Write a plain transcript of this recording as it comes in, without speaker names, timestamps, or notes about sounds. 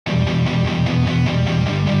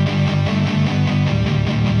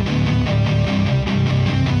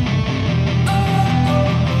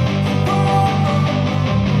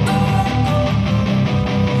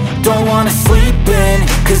wanna sleep in,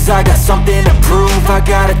 cause I got something to prove. I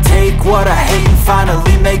gotta take what I hate and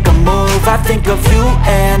finally make a move. I think of you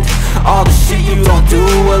and all the shit you don't do.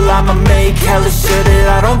 Well, I'ma make hella sure that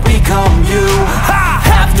I don't become you. I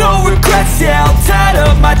have no regrets, yeah, I'll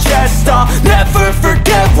tattle my chest. I'll never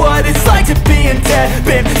forget what it's like to be in debt.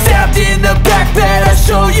 Been stabbed in the back bed, I'll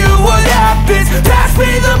show you what happens. Pass me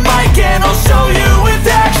the mic and I'll show you with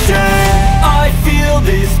action. I feel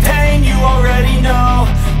this pain, you already know.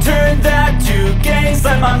 Turn that to gains,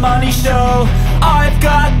 let my money show. I've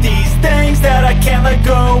got these things that I can't let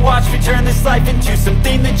go. Watch me turn this life into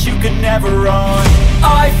something that you could never own.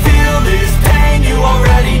 I feel this pain, you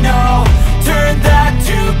already know. Turn that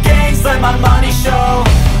to gains, let my money show.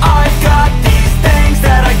 I've got these things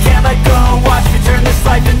that I can't let go. Watch me turn this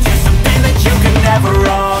life into something that you could never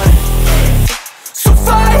own. So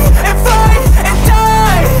fight and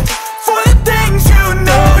die for the things you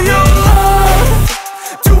know you love.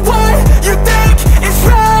 Do what you think is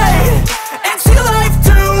right and see life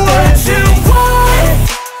do what you want.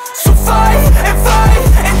 So fight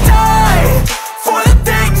and die for the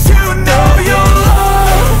things you know you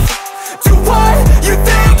love. Do what you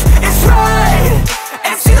think is right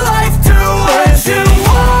and see life do what you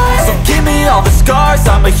want. So give me all the scars,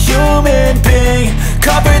 I'm a human being.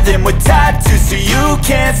 Cover them with tattoos so you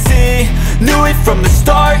can't see. Knew it from the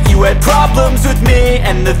start, you had problems with me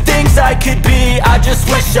and the things I could be, I just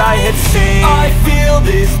wish I had seen. I feel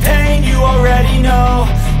this pain, you already know.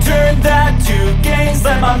 Turn that to gains,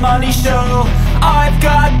 let my money show. I've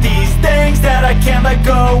got these things that I can't let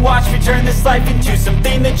go. Watch me turn this life into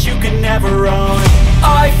something that you could never own.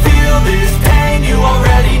 I feel this pain, you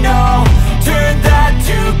already know. Turn that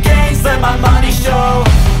to